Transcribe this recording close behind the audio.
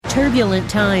Turbulent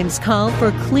times call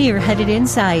for clear-headed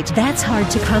insight. That's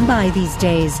hard to come by these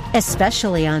days,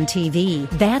 especially on TV.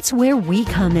 That's where we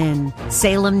come in.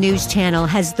 Salem News Channel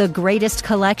has the greatest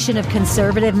collection of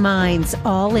conservative minds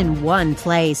all in one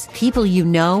place. People you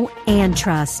know and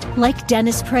trust, like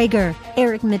Dennis Prager,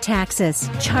 Eric Metaxas,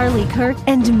 Charlie Kirk,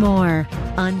 and more.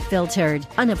 Unfiltered,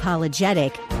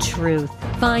 unapologetic truth.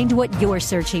 Find what you're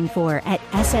searching for at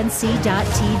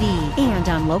snc.tv and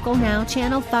on Local Now,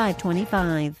 Channel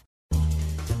 525.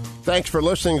 Thanks for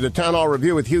listening to the Town Hall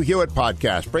Review with Hugh Hewitt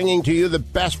podcast, bringing to you the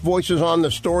best voices on the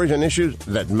stories and issues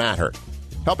that matter.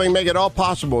 Helping make it all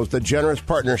possible is the generous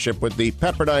partnership with the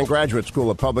Pepperdine Graduate School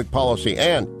of Public Policy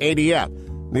and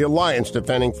ADF, the Alliance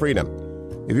Defending Freedom.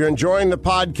 If you're enjoying the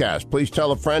podcast, please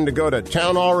tell a friend to go to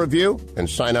Town Hall Review and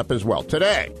sign up as well.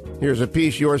 Today, here's a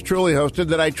piece yours truly hosted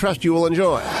that I trust you will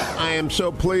enjoy. I am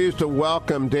so pleased to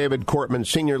welcome David Cortman,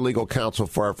 Senior Legal Counsel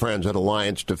for our friends at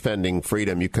Alliance Defending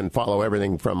Freedom. You can follow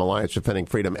everything from Alliance Defending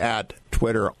Freedom at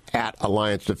Twitter, at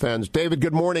Alliance Defends. David,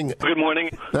 good morning. Good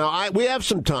morning. Now, we have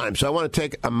some time, so I want to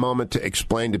take a moment to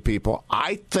explain to people.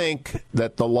 I think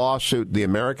that the lawsuit, the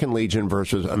American Legion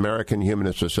versus American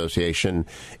Humanist Association,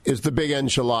 is the big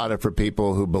enchilada for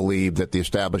people who believe that the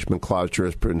Establishment Clause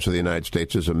jurisprudence of the United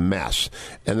States is a mess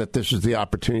and that this is the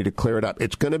opportunity to clear it up.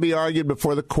 It's going to be argued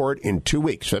before the court in 2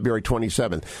 weeks, February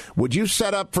 27th. Would you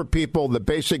set up for people the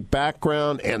basic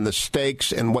background and the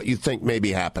stakes and what you think may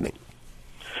be happening?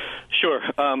 Sure.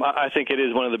 I think it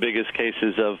is one of the biggest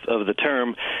cases of the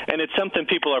term, and it's something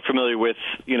people are familiar with,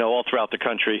 all throughout the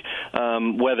country,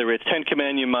 whether it's Ten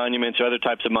Commandment monuments or other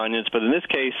types of monuments. But in this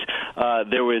case,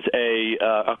 there was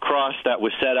a cross that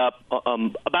was set up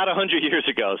about 100 years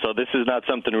ago, so this is not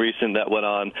something recent that went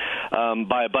on,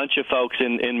 by a bunch of folks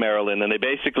in Maryland, and they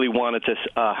basically wanted to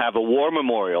have a war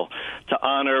memorial to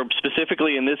honor,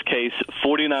 specifically in this case,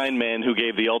 49 men who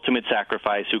gave the ultimate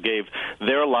sacrifice, who gave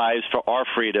their lives for our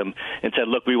freedom, and said,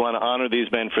 look, we want to honor these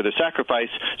men for their sacrifice.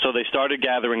 So they started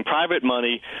gathering private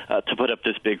money to put up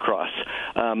this big cross.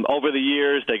 Over the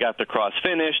years, they got the cross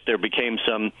finished. There became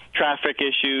some traffic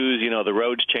issues. The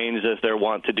roads changed as they're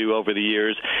wont to do over the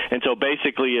years. And so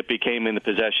basically it became in the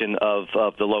possession of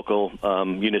the local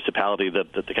municipality,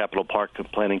 the Capital Park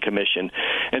Planning Commission.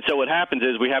 And so what happens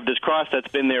is we have this cross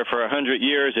that's been there for 100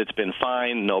 years. It's been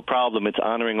fine, no problem. It's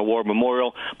honoring a war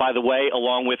memorial. By the way,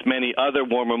 along with many other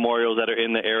war memorials that are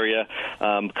in the area,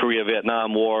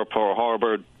 Korea-Vietnam War, Pearl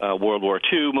Harbor, World War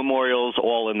II memorials,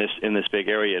 all in this big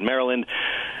area in Maryland.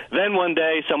 Then one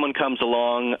day someone comes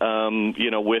along,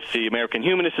 with the American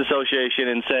Humanist Association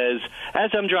and says, as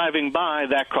I'm driving by,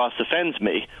 that cross offends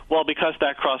me. Well, because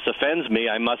that cross offends me,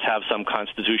 I must have some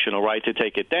constitutional right to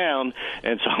take it down,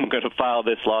 and so I'm going to file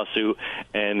this lawsuit.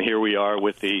 And here we are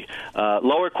with the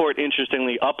lower court,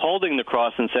 interestingly, upholding the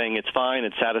cross and saying it's fine,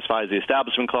 it satisfies the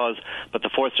Establishment Clause, but the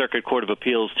Fourth Circuit Court of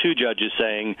Appeals, two judges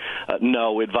saying,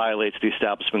 no, it violates the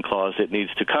Establishment Clause. It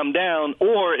needs to come down,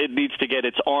 or it needs to get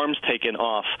its arms taken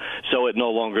off so it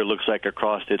no longer looks like a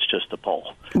cross. It's just a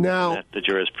pole. Now, that's the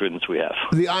jurisprudence we have.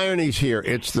 The irony's here.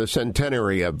 It's the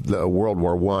centenary of the World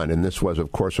War I, and this was,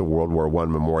 of course, a World War I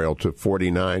memorial to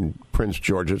 49 Prince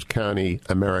George's County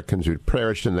Americans who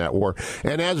perished in that war.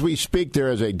 And as we speak, there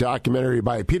is a documentary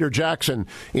by Peter Jackson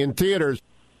in theaters,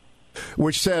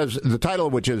 which says, the title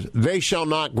of which is They Shall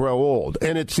Not Grow Old.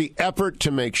 And it's the effort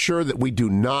to make sure that we do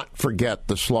not forget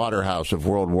the slaughterhouse of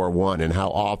World War I and how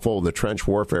awful the trench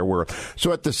warfare were.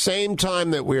 So at the same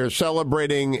time that we are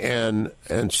celebrating and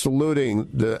saluting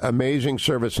the amazing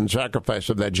service and sacrifice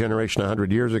of that generation 100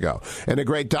 years ago, and a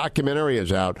great documentary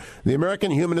is out, the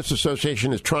American Humanist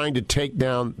Association is trying to take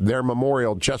down their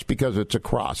memorial just because it's a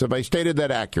cross. Have I stated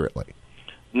that accurately?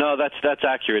 No, that's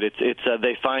accurate. It's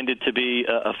they find it to be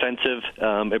offensive.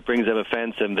 It brings them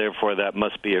offense, and therefore that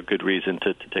must be a good reason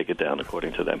to take it down,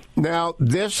 according to them. Now,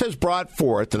 this has brought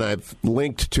forth, and I've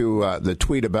linked to the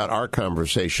tweet about our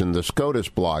conversation, the SCOTUS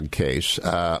blog case,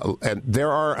 and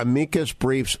there are amicus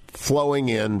briefs flowing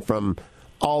in from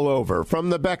all over, from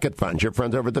the Beckett Fund, your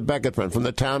friends over at the Beckett Fund, from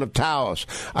the town of Taos.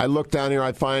 I look down here,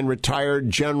 I find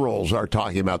retired generals are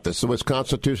talking about this. The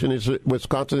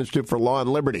Wisconsin Institute for Law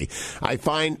and Liberty. I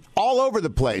find all over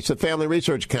the place, the Family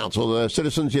Research Council, the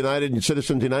Citizens United and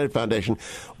Citizens United Foundation.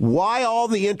 Why all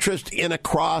the interest in a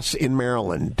cross in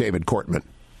Maryland, David Cortman?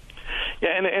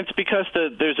 Yeah, and it's because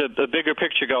there's a bigger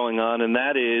picture going on, and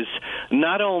that is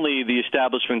not only the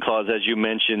Establishment Clause, as you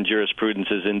mentioned, jurisprudence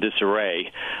is in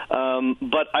disarray,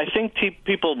 but I think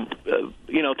people,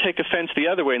 take offense the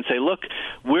other way and say, look,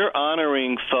 we're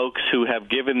honoring folks who have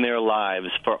given their lives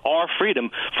for our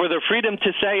freedom, for their freedom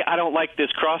to say, I don't like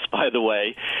this cross, by the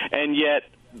way, and yet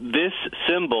this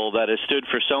symbol that has stood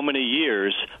for so many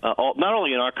years, not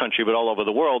only in our country but all over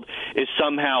the world, is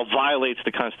somehow violates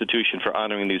the Constitution for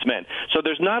honoring these men. So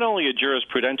there's not only a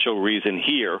jurisprudential reason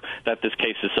here that this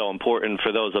case is so important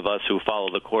for those of us who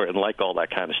follow the court and like all that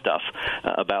kind of stuff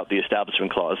about the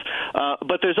Establishment Clause,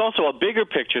 but there's also a bigger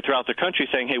picture throughout the country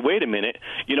saying, hey, wait a minute,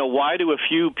 why do a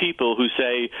few people who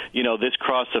say, this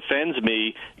cross offends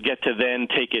me get to then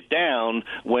take it down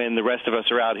when the rest of us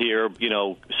are out here,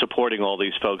 supporting all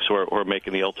these folks who are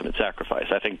making the ultimate sacrifice?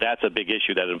 I think that's a big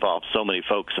issue that involves so many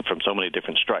folks from so many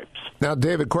different stripes. Now,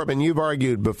 David Cortman, you've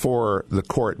argued before the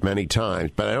court many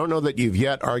times, but I don't know that you've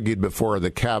yet argued before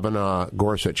the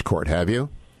Kavanaugh-Gorsuch court, have you?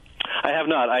 I have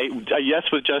not. Yes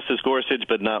with Justice Gorsuch,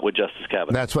 but not with Justice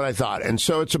Kavanaugh. That's what I thought. And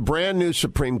so it's a brand new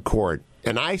Supreme Court.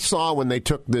 And I saw when they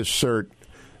took this cert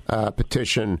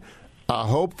petition a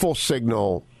hopeful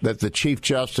signal that the Chief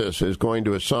Justice is going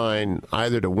to assign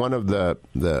either to one of the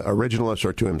originalists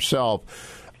or to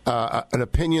himself an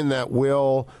opinion that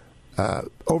will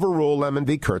overrule Lemon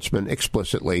v. Kurtzman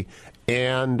explicitly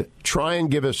and try and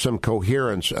give us some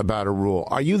coherence about a rule.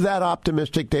 Are you that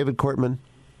optimistic, David Cortman?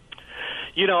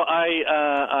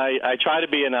 I try to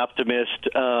be an optimist,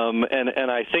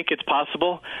 and I think it's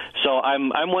possible. So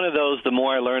I'm one of those. The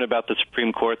more I learn about the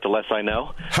Supreme Court, the less I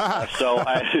know. So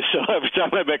every time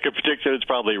I make a prediction, it's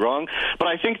probably wrong. But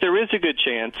I think there is a good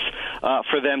chance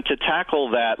for them to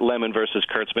tackle that Lemon versus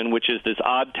Kurtzman, which is this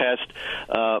odd test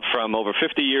from over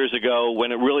 50 years ago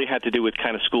when it really had to do with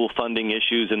kind of school funding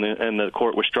issues, and the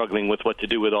court was struggling with what to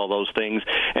do with all those things.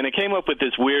 And it came up with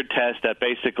this weird test that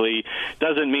basically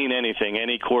doesn't mean anything.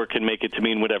 Any court can make it to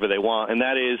mean whatever they want, and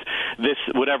that is this,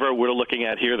 whatever we're looking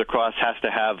at here, the cross has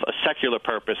to have a secular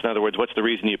purpose. In other words, what's the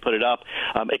reason you put it up?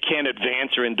 It can't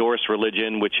advance or endorse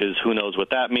religion, which is, who knows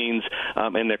what that means,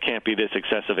 and there can't be this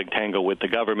excessive entangle with the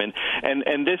government.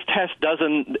 And this test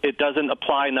doesn't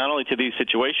apply not only to these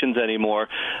situations anymore,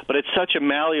 but it's such a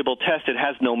malleable test, it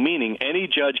has no meaning. Any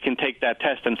judge can take that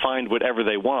test and find whatever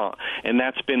they want, and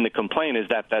that's been the complaint, is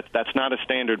that's not a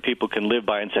standard people can live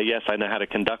by and say, yes, I know how to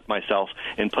conduct myself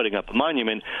in putting up a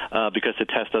monument, because the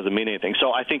test doesn't mean anything.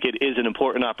 So I think it is an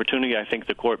important opportunity. I think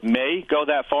the court may go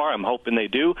that far. I'm hoping they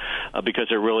do, because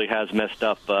it really has messed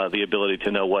up the ability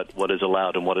to know what is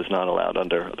allowed and what is not allowed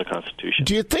under the Constitution.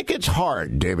 Do you think it's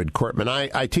hard, David Cortman?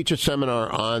 I teach a seminar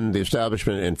on the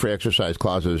Establishment and Free Exercise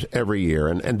Clauses every year,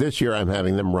 and this year I'm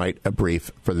having them write a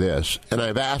brief for this, and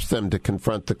I've asked them to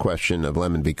confront the question of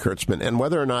Lemon v. Kurtzman and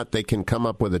whether or not they can come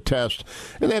up with a test.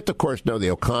 And they have to, of course, know the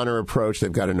O'Connor approach.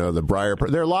 They've got to know the Breyer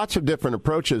approach. There are lots of different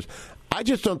approaches. I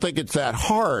just don't think it's that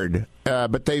hard,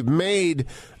 but they've made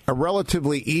a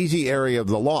relatively easy area of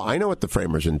the law. I know what the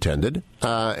framers intended,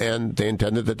 and they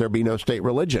intended that there be no state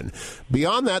religion.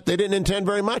 Beyond that, they didn't intend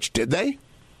very much, did they?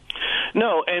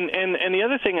 No, and the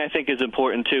other thing I think is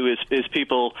important, too, is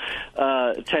people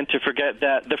tend to forget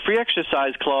that the Free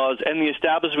Exercise Clause and the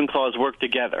Establishment Clause work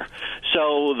together.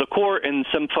 So the court and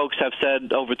some folks have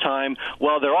said over time,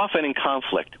 well, they're often in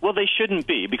conflict. Well, they shouldn't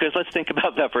be, because let's think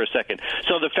about that for a second.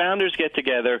 So the founders get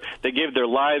together, they give their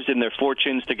lives and their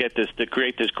fortunes to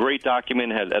create this great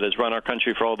document that has run our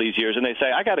country for all these years, and they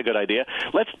say, I got a good idea.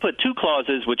 Let's put two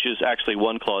clauses, which is actually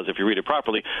one clause if you read it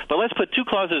properly, but let's put two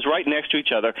clauses right next to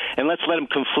each other, and let's let them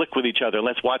conflict with each other.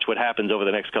 Let's watch what happens over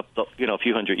the next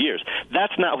few hundred years.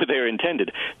 That's not what they were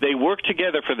intended. They work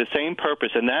together for the same purpose,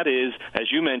 and that is,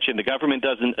 as you mentioned, the government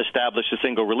doesn't establish a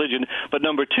single religion, but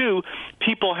number two,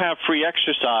 people have free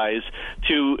exercise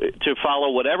to follow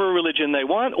whatever religion they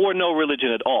want or no religion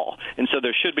at all. And so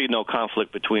there should be no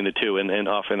conflict between the two, and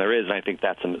often there is, and I think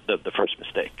that's the first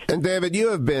mistake. And David, you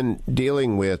have been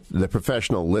dealing with the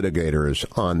professional litigators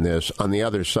on this on the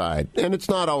other side, and it's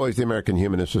not always the American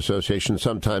Humanist Association.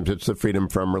 Sometimes it's the Freedom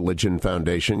from Religion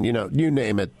Foundation. You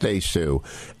name it, they sue.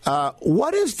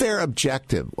 What is their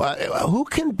objective? Who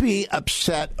can be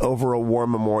upset over a war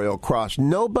memorial cross?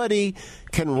 Nobody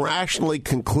can rationally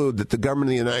conclude that the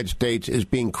government of the United States is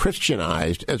being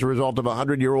Christianized as a result of a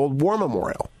 100-year-old war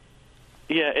memorial.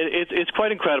 Yeah, it's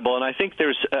quite incredible, and I think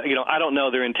there's, I don't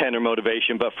know their intent or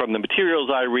motivation, but from the materials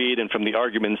I read and from the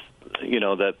arguments,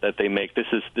 that they make, this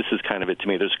is kind of it to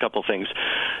me. There's a couple things.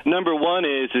 Number one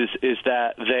is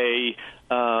that they,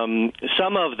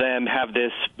 some of them have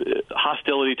this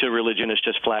hostility to religion. It's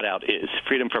just flat out is.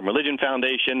 Freedom from Religion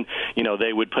Foundation,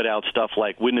 they would put out stuff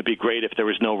like, wouldn't it be great if there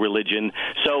was no religion?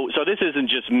 So this isn't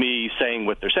just me saying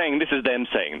what they're saying. This is them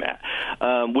saying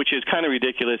that, which is kind of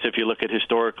ridiculous if you look at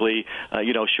historically.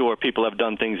 Sure, people have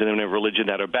done things in the name of religion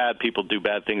that are bad. People do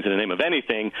bad things in the name of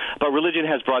anything. But religion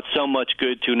has brought so much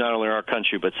good to not only our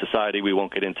country but society. We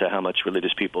won't get into how much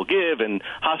religious people give, and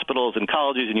hospitals and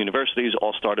colleges and universities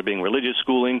all started being religious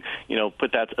homeschooling,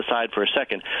 put that aside for a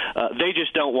second. They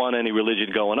just don't want any religion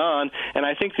going on. And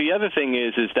I think the other thing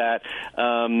is that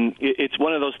it's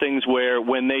one of those things where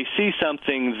when they see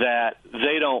something that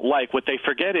they don't like, what they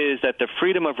forget is that the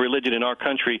freedom of religion in our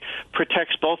country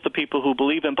protects both the people who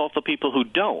believe and both the people who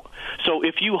don't. So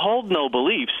if you hold no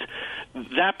beliefs,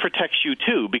 that protects you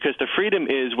too, because the freedom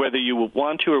is whether you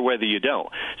want to or whether you don't.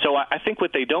 So I think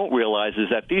what they don't realize is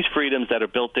that these freedoms that are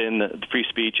built in, free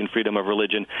speech and freedom of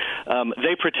religion,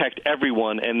 they protect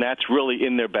everyone, and that's really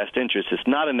in their best interest. It's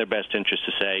not in their best interest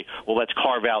to say, well, let's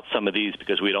carve out some of these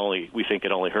because we think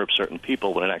it only hurts certain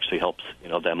people when it actually helps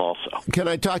them also. Can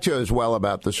I talk to you as well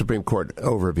about the Supreme Court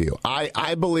overview?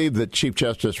 I believe that Chief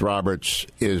Justice Roberts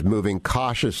is moving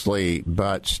cautiously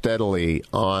but steadily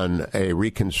on a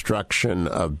reconstruction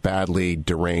of badly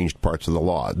deranged parts of the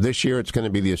law. This year it's going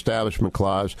to be the Establishment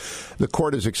Clause. The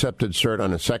court has accepted cert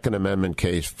on a Second Amendment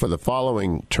case for the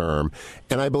following term,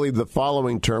 and I believe the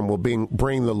following term will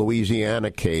bring the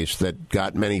Louisiana case that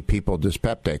got many people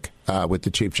dyspeptic with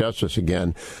the Chief Justice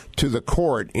again to the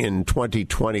court in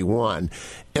 2021.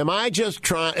 Am I just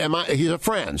he's a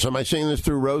friend, so am I seeing this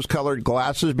through rose-colored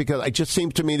glasses? Because it just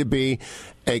seems to me to be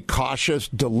a cautious,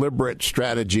 deliberate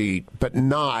strategy, but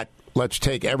not let's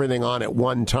take everything on at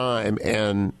one time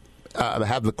and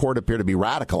have the court appear to be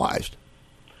radicalized.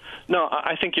 No,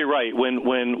 I think you're right.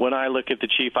 When I look at the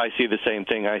chief, I see the same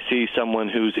thing. I see someone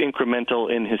who's incremental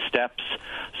in his steps,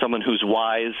 someone who's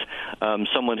wise,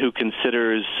 someone who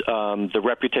considers the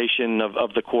reputation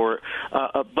of the court,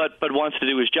 but wants to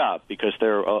do his job because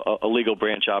they're a legal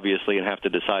branch, obviously, and have to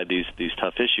decide these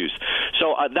tough issues.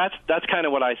 So that's kind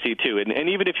of what I see too. And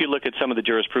even if you look at some of the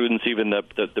jurisprudence, even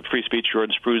the free speech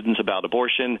jurisprudence about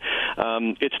abortion,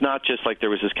 it's not just like there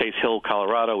was this case Hill,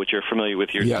 Colorado, which you're familiar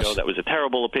with years ago. That was a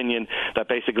terrible opinion that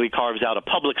basically carves out a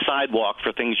public sidewalk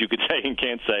for things you could say and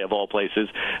can't say, of all places,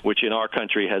 which in our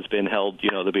country has been held,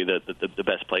 to be the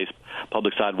best place,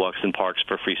 public sidewalks and parks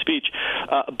for free speech.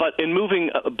 But in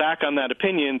moving back on that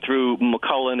opinion through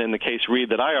McCullen and the case Reed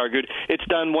that I argued, it's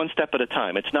done one step at a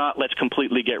time. It's not let's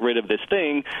completely get rid of this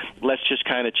thing, let's just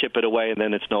kind of chip it away and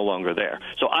then it's no longer there.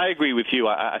 So I agree with you.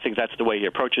 I think that's the way he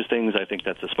approaches things. I think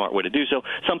that's a smart way to do so.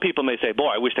 Some people may say, boy,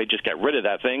 I wish they'd just get rid of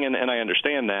that thing, and I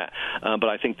understand that. But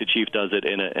I think the chief does it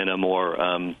in a more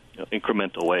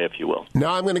incremental way, if you will.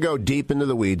 Now I'm going to go deep into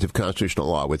the weeds of constitutional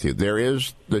law with you.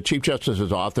 The Chief Justice has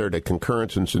authored a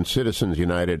concurrence in Citizens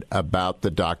United about the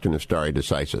doctrine of stare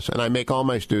decisis, and I make all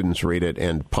my students read it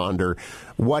and ponder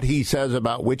what he says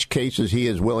about which cases he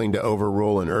is willing to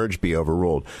overrule and urge be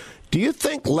overruled. Do you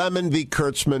think Lemon v.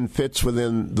 Kurtzman fits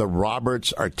within the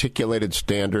Roberts articulated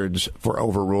standards for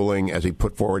overruling as he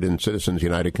put forward in Citizens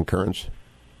United concurrence?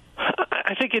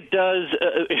 I think it does.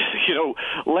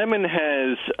 Lemon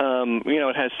has,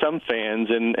 it has some fans,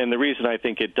 and the reason I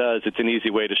think it does, it's an easy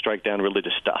way to strike down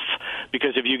religious stuff.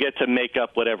 Because if you get to make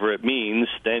up whatever it means,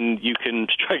 then you can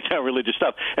strike down religious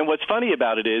stuff. And what's funny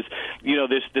about it is,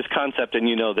 this concept, and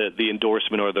the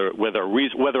endorsement, or whether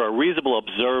a reasonable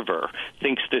observer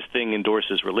thinks this thing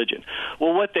endorses religion.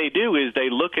 Well, what they do is they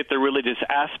look at the religious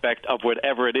aspect of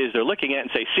whatever it is they're looking at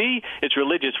and say, see, it's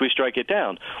religious, we strike it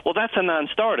down. Well, that's a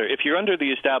non-starter. If you're under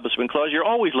the Establishment Clause, you're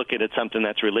always looking at something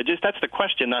that's religious. That's the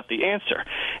question, not the answer.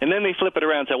 And then they flip it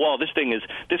around and say, well,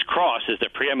 this cross is the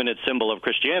preeminent symbol of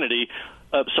Christianity,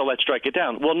 so let's strike it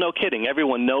down. Well, no kidding.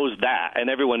 Everyone knows that, and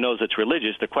everyone knows it's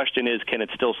religious. The question is, can it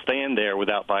still stand there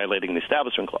without violating the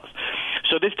Establishment Clause?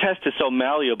 So this test is so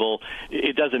malleable,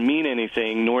 it doesn't mean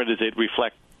anything, nor does it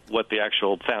reflect what the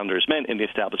actual founders meant in the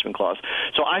Establishment Clause.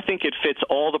 So I think it fits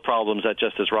all the problems that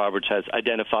Justice Roberts has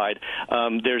identified.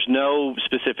 There's no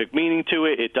specific meaning to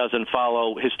it. It doesn't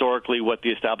follow historically what the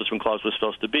Establishment Clause was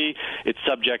supposed to be. It's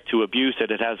subject to abuse,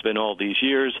 and it has been all these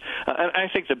years. And I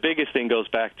think the biggest thing goes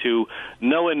back to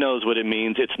no one knows what it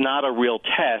means. It's not a real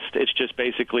test. It's just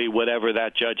basically whatever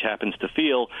that judge happens to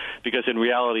feel, because in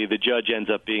reality the judge ends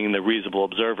up being the reasonable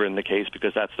observer in the case,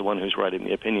 because that's the one who's writing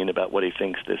the opinion about what he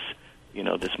thinks this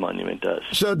monument does.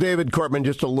 So, David Cortman,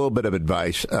 just a little bit of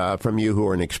advice from you, who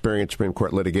are an experienced Supreme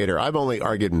Court litigator. I've only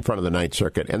argued in front of the Ninth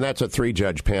Circuit, and that's a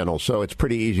 3-judge panel, so it's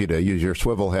pretty easy to use your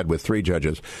swivel head with 3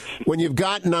 judges. When you've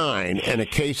got 9 and a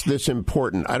case this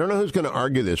important, I don't know who's going to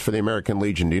argue this for the American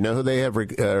Legion. Do you know who they have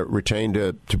retained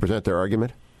to present their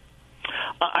argument?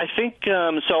 I think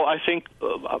so. I think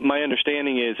my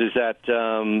understanding is that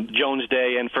Jones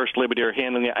Day and First Liberty are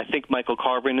handling it. I think Michael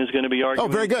Carvin is going to be arguing.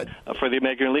 Oh, very good. For the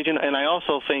American Legion, and I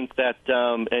also think that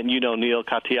and Neil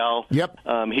Katyal. Yep.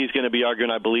 He's going to be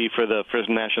arguing, I believe, for the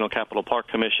National Capital Park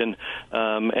Commission.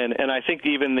 And I think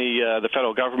even the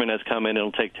federal government has come in.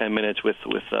 It'll take 10 minutes with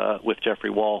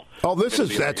Jeffrey Wall. Oh,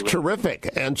 that's terrific.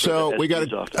 And so we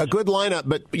got a good lineup.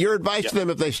 But your advice to them,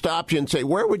 if they stopped you and say,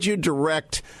 where would you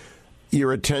direct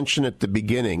your attention at the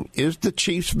beginning? Is the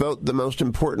Chiefs vote the most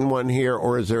important one here,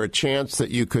 or is there a chance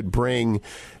that you could bring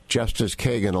Justice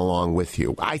Kagan along with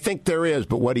you? I think there is,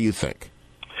 but what do you think?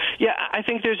 Yeah, I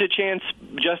think there's a chance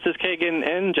Justice Kagan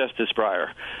and Justice Breyer.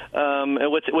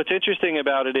 And what's interesting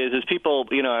about it is people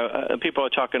are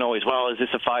talking always, well, is this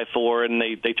a 5-4? And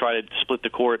they try to split the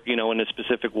court, in a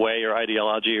specific way or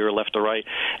ideology or left or right.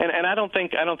 And I don't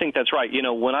think that's right.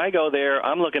 When I go there,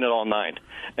 I'm looking at all 9.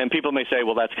 And people may say,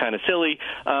 well, that's kind of silly.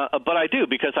 But I do,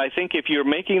 because I think if you're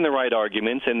making the right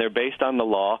arguments and they're based on the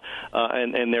law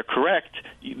and they're correct,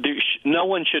 no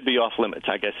one should be off limits,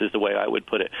 I guess is the way I would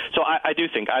put it. So I do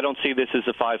think, I don't see this as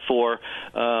a 5-4.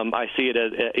 I see it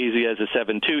as easy as a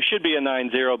 7-2. Should be a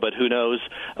 9-0, but who knows?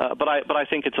 But I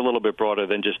think it's a little bit broader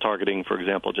than just targeting, for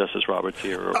example, Justice Roberts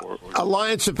here.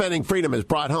 Alliance Defending Freedom has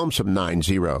brought home some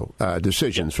 9-0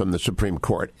 decisions from the Supreme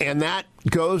Court, and that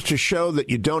goes to show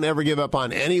that you don't ever give up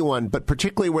on anyone, but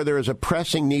particularly where there is a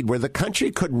pressing need, where the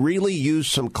country could really use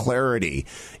some clarity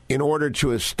in order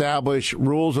to establish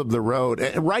rules of the road.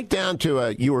 Right down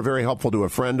to you were very helpful to a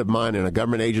friend of mine in a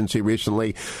government agency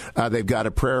recently. They've got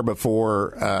a prayer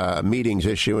before meetings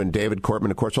issue, and David Cortman,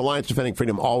 of course, Alliance Defending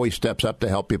Freedom always steps up to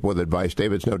help people with advice.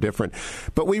 David's no different.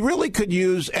 But we really could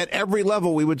use, at every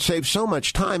level, we would save so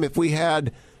much time if we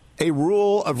had a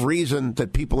rule of reason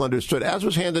that people understood, as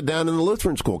was handed down in the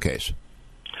Lutheran school case.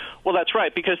 Well, that's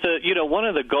right, because one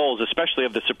of the goals, especially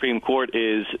of the Supreme Court,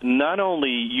 is not only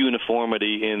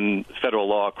uniformity in federal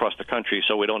law across the country,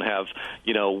 so we don't have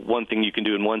one thing you can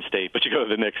do in one state, but you go to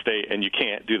the next state and you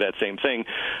can't do that same thing.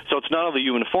 So it's not only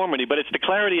uniformity, but it's the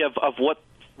clarity of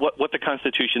what the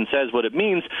Constitution says, what it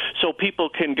means, so people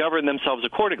can govern themselves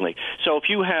accordingly. So if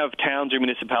you have towns or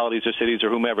municipalities or cities or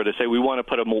whomever to say, we want to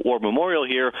put a war memorial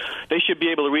here, they should be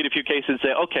able to read a few cases and say,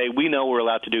 okay, we know we're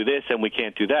allowed to do this and we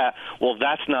can't do that. Well,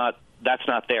 that's not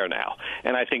there now.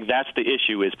 And I think that's the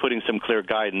issue, is putting some clear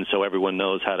guidance so everyone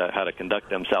knows how to conduct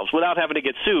themselves without having to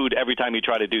get sued every time you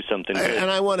try to do something good.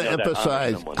 And I want to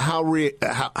emphasize how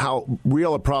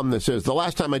real a problem this is. The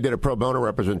last time I did a pro bono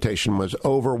representation was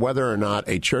over whether or not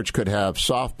a church could have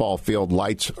softball field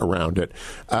lights around it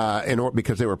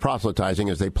because they were proselytizing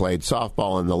as they played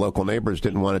softball, and the local neighbors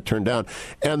didn't want it turned down.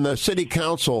 And the city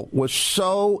council was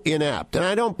so inept. And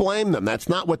I don't blame them. That's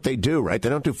not what they do, right? They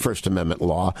don't do First Amendment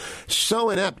law. So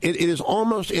inept. It is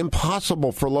almost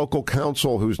impossible for local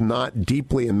council who's not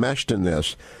deeply enmeshed in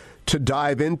this to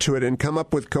dive into it and come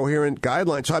up with coherent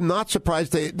guidelines. So I'm not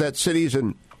surprised that cities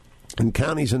and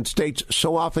counties and states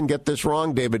so often get this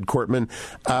wrong, David Cortman.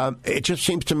 It just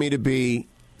seems to me to be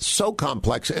so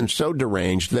complex and so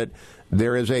deranged that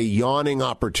there is a yawning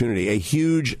opportunity, a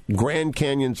huge Grand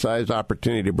Canyon-sized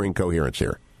opportunity to bring coherence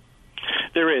here.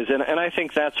 There is, and I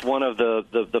think that's one of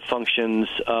the functions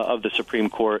of the Supreme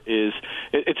Court. Is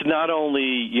it's not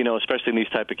only, especially in these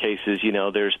type of cases,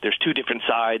 there's two different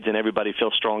sides and everybody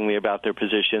feels strongly about their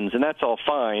positions, and that's all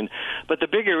fine. But the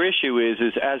bigger issue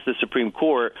is as the Supreme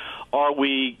Court, are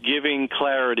we giving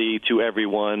clarity to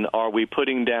everyone? Are we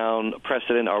putting down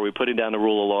precedent? Are we putting down the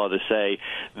rule of law to say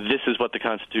this is what the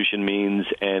Constitution means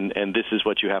and this is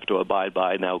what you have to abide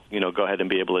by? Now, go ahead and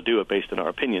be able to do it based on our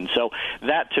opinion. So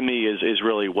that to me is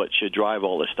really what should drive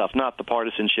all this stuff, not the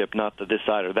partisanship, not the this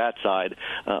side or that side,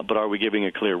 but are we giving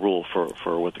a clear rule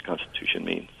for what the Constitution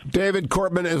means? David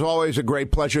Cortman, as always, a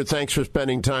great pleasure. Thanks for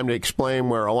spending time to explain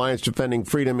where Alliance Defending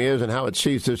Freedom is and how it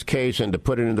sees this case and to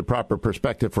put it into proper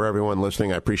perspective for everyone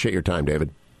listening. I appreciate your time,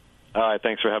 David. All right,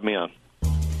 thanks for having me on.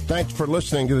 Thanks for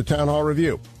listening to the Town Hall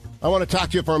Review. I want to talk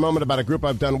to you for a moment about a group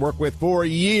I've done work with for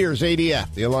years,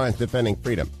 ADF, the Alliance Defending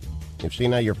Freedom. You've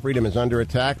seen how your freedom is under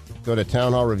attack? Go to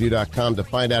townhallreview.com to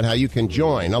find out how you can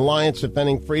join Alliance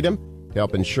Defending Freedom to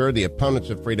help ensure the opponents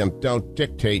of freedom don't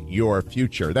dictate your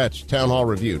future. That's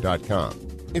townhallreview.com.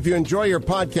 If you enjoy your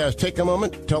podcast, take a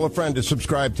moment, tell a friend to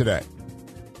subscribe today.